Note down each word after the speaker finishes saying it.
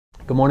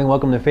Good morning,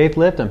 welcome to Faith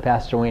Lift. I'm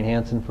Pastor Wayne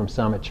Hanson from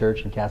Summit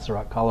Church in Castle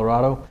Rock,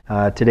 Colorado.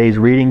 Today's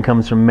reading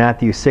comes from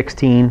Matthew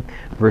 16,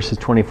 verses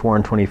 24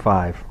 and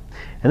 25.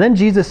 And then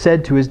Jesus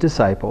said to his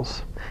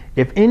disciples,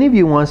 "If any of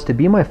you wants to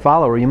be my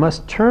follower, you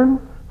must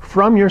turn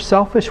from your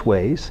selfish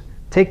ways,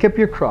 take up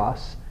your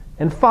cross,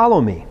 and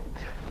follow me.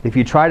 If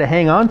you try to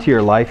hang on to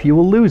your life, you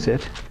will lose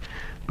it.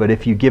 But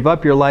if you give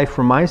up your life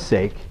for my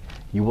sake,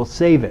 you will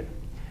save it."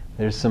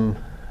 There's some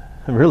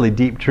really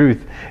deep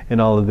truth in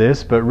all of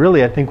this, but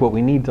really I think what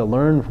we need to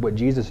learn, what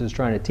Jesus is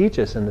trying to teach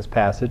us in this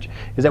passage,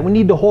 is that we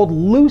need to hold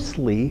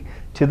loosely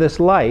to this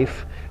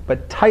life,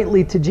 but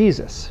tightly to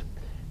Jesus.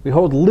 We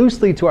hold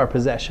loosely to our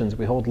possessions.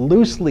 We hold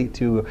loosely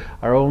to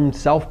our own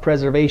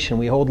self-preservation.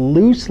 We hold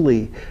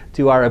loosely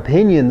to our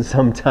opinions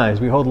sometimes.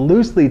 We hold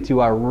loosely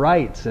to our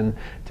rights and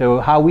to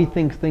how we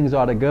think things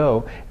ought to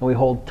go. And we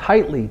hold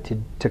tightly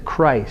to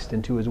Christ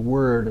and to His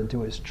Word and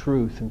to His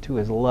truth and to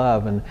His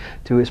love and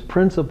to His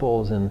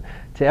principles and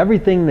to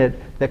everything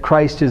that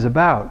Christ is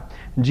about.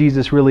 And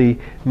Jesus really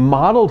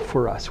modeled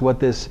for us what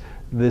this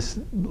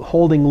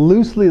holding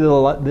loosely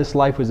this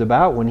life was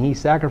about when He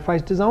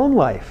sacrificed His own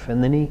life,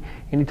 and then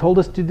He told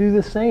us to do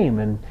the same,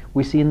 and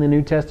we see in the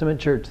New Testament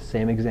church the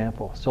same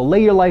example. So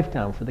lay your life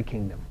down for the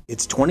kingdom.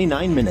 It's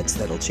 29 minutes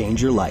that'll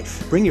change your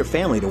life. Bring your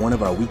family to one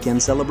of our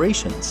weekend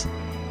celebrations.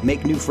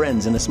 Make new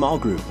friends in a small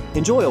group.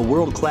 Enjoy a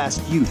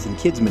world-class youth and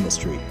kids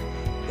ministry.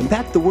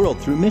 Impact the world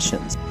through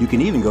missions. You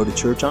can even go to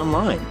church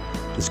online.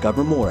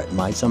 Discover more at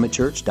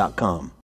mysummitchurch.com.